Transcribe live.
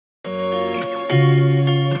Hi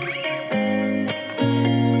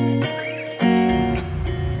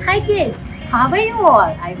kids, how are you all?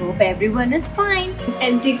 I hope everyone is fine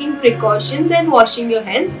and taking precautions and washing your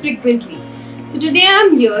hands frequently. So today I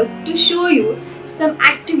am here to show you some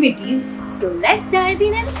activities. So let's dive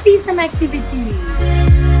in and see some activities.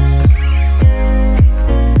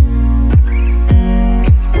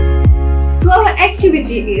 So our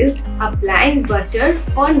activity is applying butter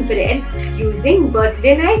on bread using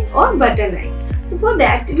birthday knife or butter knife. So for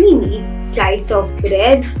that we need slice of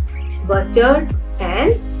bread, butter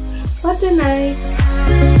and butter knife.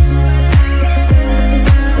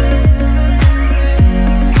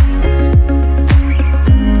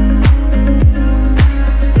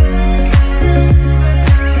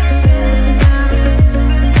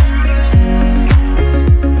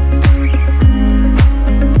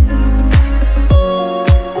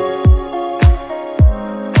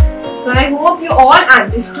 So I hope you all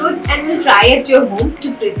understood and will try at your home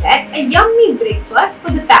to prepare a yummy breakfast for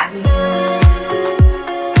the family.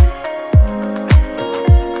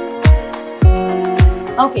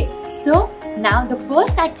 Okay, so now the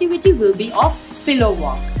first activity will be of pillow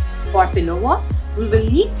walk. For pillow walk, we will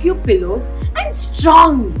need few pillows and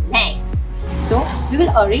strong legs. So we will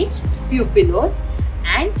arrange few pillows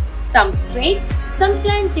and some straight, some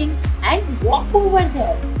slanting and walk over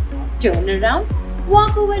there. Turn around,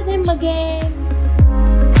 walk over them again.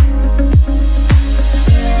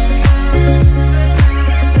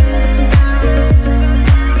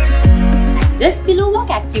 This pillow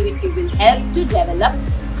walk activity will help to develop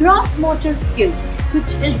gross motor skills,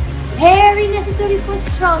 which is very necessary for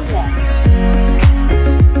strong legs.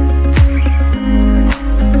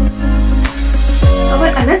 Our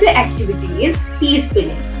another activity is peas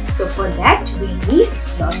peeling. So for that we need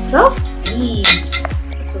lots of peas.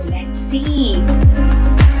 So let's see.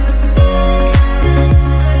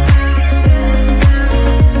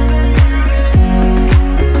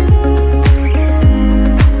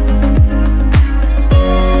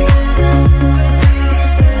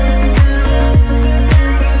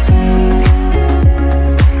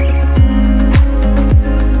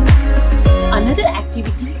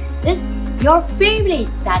 Is your favorite,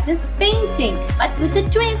 that is painting, but with a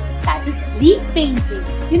twist, that is leaf painting.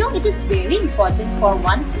 You know, it is very important for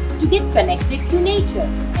one to get connected to nature,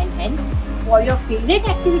 and hence for your favorite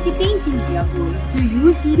activity painting we are going to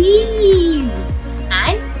use leaves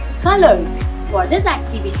and colors. For this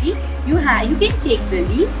activity you can take the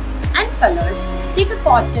leaf and colors. Take a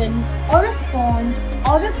cotton or a sponge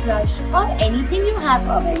or a brush or anything you have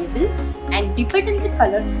available and dip it in the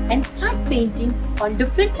color and start painting on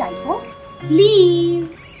different type of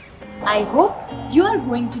leaves. I hope you are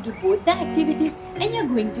going to do both the activities and you are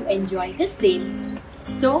going to enjoy the same.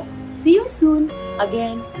 So see you soon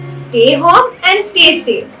again. Stay home and stay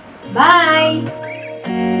safe. Bye.